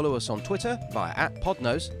also follow us on Twitter via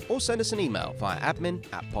 @Podnose or send us an email via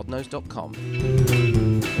admin@podnose.com.